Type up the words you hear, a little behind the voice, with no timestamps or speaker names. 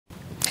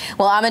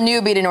Well, I'm a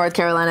newbie to North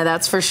Carolina,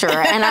 that's for sure.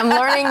 And I'm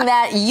learning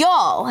that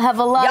y'all have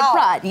a lot of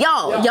pride.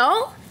 Y'all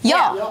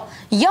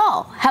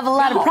have a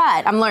lot of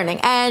pride, I'm learning.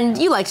 And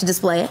you like to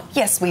display it.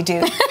 Yes, we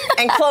do.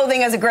 And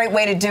clothing is a great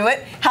way to do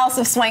it. House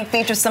of Swank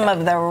features some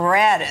of the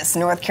raddest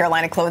North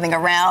Carolina clothing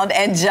around.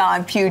 And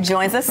John Pugh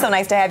joins us. So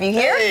nice to have you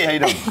here. Hey, how you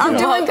doing? I'm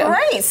doing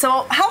great.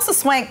 So House of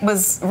Swank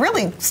was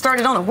really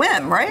started on a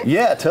whim, right?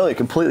 Yeah, totally,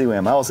 completely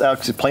whim. I was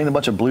out playing a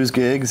bunch of blues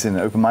gigs and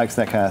open mics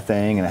and that kind of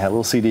thing. And I had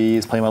little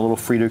CDs, playing my little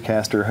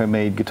Frito-Caster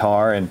homemade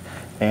guitar. And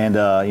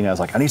you know, I was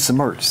like, I need some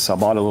merch. So I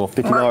bought a little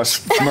 $50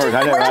 merch.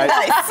 I know, right?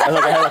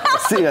 I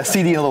had a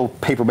CD in a little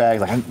paper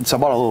bag. So I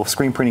bought a little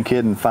screen printing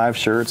kit and 5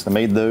 shirts. I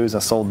made those. I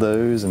sold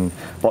those and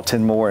bought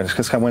 10 more. And it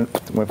just kind of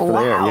went from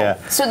there.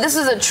 Yeah. So this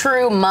is a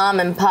true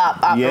mom and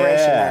pop operation.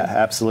 Yeah, then.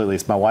 absolutely.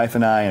 It's my wife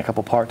and I and a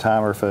couple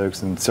part-timer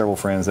folks and several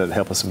friends that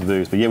help us with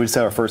those. But yeah, we just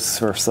had our first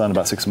son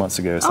about 6 months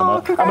ago.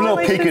 So I'm a little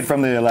peaked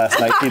from the last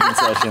night teaching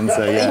session.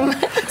 So yeah.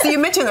 So you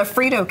mentioned the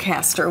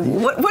Frito-Caster.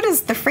 What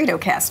is the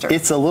Frito-Caster?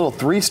 It's a little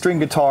 3-string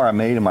guitar I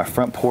made in my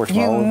front porch.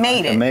 You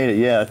made it? I made it,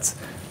 yeah.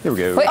 Here we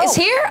go. Wait, it's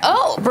here?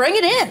 Oh, bring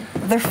it in.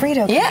 The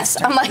Frito-Caster.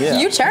 Yes, I'm like,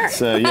 you turn.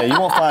 So yeah, you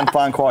won't find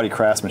fine quality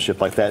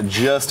craftsmanship like that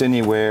just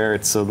anywhere.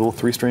 It's a little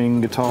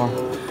 3-string guitar.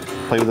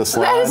 Play with a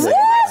slide. That is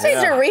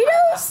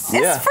Doritos?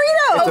 Yeah. It's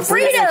Frito. It's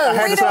Frito. I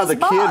had this when I was a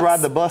Frito's kid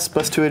ride the bus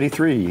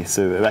 283,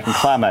 so back in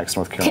Climax,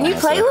 North Carolina. Can you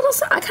play a little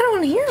song? I kind of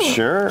want to hear it.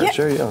 Sure,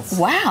 sure, yes.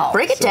 Wow.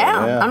 Break it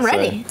down. yeah, I'm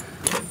ready.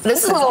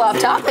 This is a little off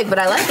topic, but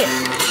I like it.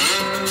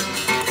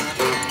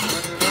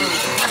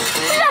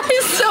 That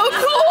is so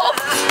cool.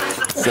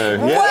 So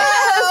yeah.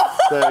 Wow.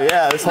 So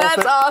yeah, this whole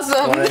That's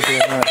awesome.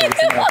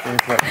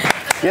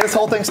 Yeah, this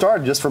whole thing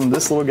started just from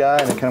this little guy,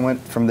 and it kind of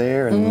went from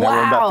there, and now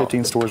we're in about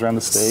 15 stores around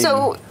the state.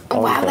 So,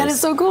 wow, that is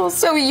so cool.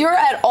 So you're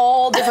at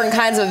all different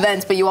kinds of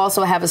events, but you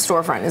also have a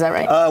storefront, is that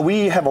right?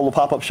 We have a little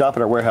pop-up shop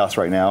at our warehouse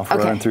right now,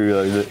 running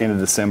through the end of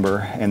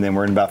December, and then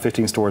we're in about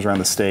 15 stores around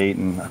the state,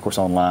 and of course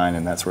online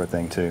and that sort of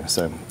thing too.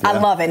 So yeah. I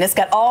love it, and it's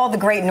got all the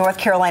great North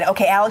Carolina.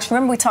 Okay, Alex,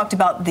 remember we talked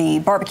about the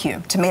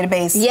barbecue,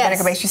 tomato-based,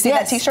 vinegar-based. You see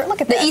that T-shirt?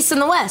 Look at that. The East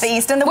and the West. The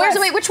East and the West.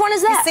 Wait, which one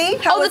is that? You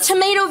see? Oh, the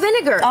tomato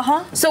vinegar.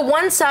 So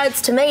one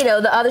side's tomato,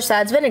 the other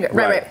side's vinegar.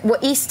 Right. Well,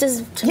 East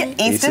is tomato?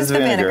 Yeah, East is the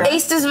vinegar.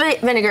 East is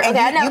vinegar. Okay,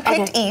 I know. You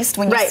picked East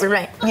when you...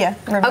 Right. Yeah.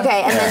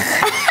 Okay, and then...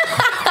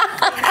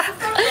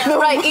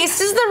 Right,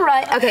 East is the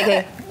right.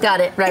 Okay, got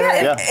it.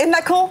 Right. Isn't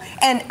that cool?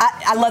 And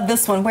I love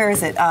this one. Where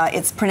is it?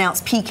 It's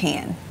pronounced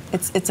pecan.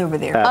 It's over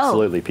there.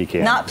 Absolutely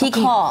pecan. Not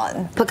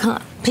pecan.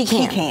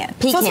 Pecan.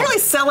 So it's really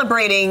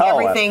celebrating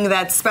everything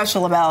that's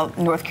special about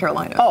North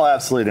Carolina. Oh,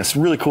 absolutely. And it's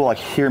really cool, like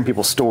hearing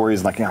people's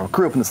stories. Like, you know, I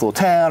grew up in this little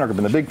town, or grew up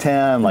in the big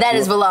town. Like, that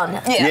is Bologna.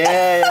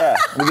 Yeah.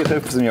 We get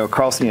folks,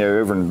 across,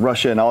 over in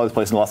Russia and all these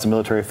places, and lots of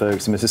military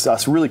folks. And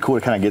it's really cool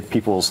to kind of get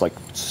people's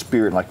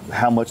spirit, like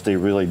how much they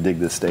really dig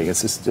this state.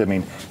 It's just, I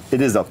mean,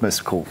 it is the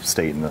most cool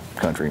state in the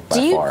country by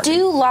far. Do you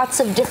do lots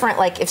of different,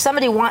 like if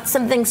somebody wants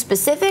something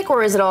specific,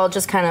 or is it all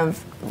just kind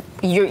of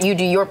you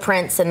do your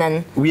prints and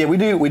then? Yeah, we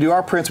do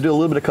our prints. We do a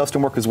little bit of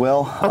custom work as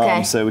well.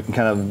 Okay. So we can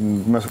kind of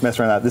mess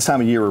around that. This time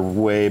of year, we're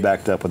way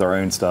backed up with our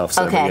own stuff.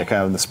 So kind of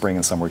in the spring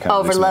and summer, we kind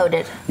of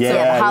overloaded.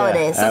 Yeah, the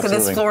holidays. So could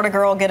this Florida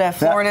girl get a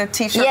Florida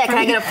T-shirt? Yeah, can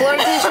I get a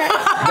Florida T-shirt?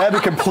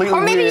 That'd be completely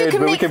or maybe weird,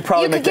 but we could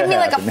probably make that happen. You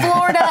could give me like a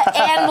Florida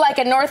and like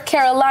a North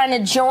Carolina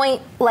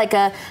joint,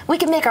 we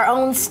can make our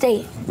own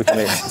state.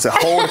 It's a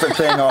whole different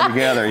thing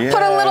altogether. Yeah.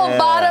 Put a little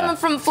bottom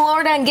from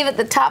Florida and give it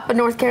the top of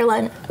North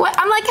Carolina. What?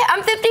 I'm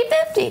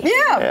 50-50.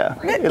 Yeah.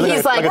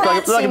 He's like,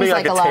 that seems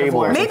like a lot of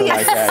work. Maybe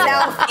like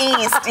that,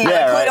 Southeast.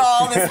 Put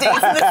all the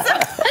states in the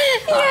South.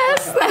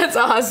 Yes, that's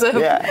awesome.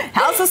 Yeah.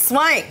 House of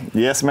Swank.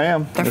 Yes,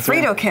 ma'am. The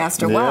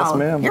Frito-Caster. Wow. Yes,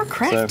 ma'am. You're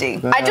crafty.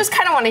 I just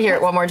kind of want to hear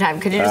it one more time.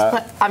 Could you just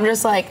play? I'm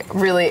just like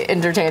really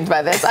entertained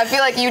by this. I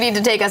feel like you need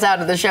to take us out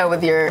of the show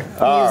with your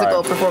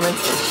musical performance.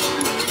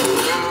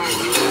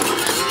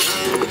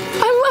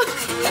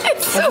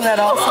 Isn't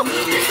that awesome?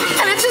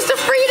 And it's just a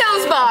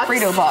Fritos box. A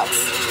Frito box.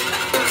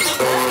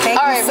 Thank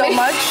you so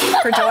much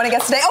for joining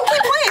us today. Oh,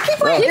 keep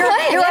playing. You're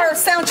our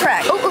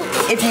soundtrack.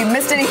 If you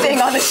missed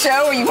anything on the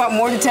show or you want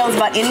more details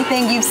about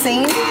anything you've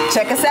seen,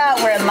 check us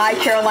out. We're at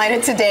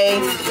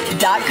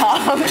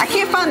mycarolinatoday.com. I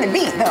can't find the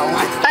beat, though.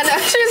 I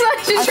know.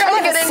 She's trying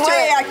to get into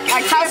it.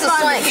 House of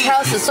Swank.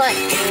 House of Swank.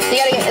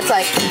 You gotta get, it's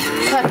like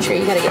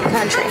country. You gotta get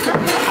country.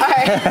 All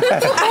right.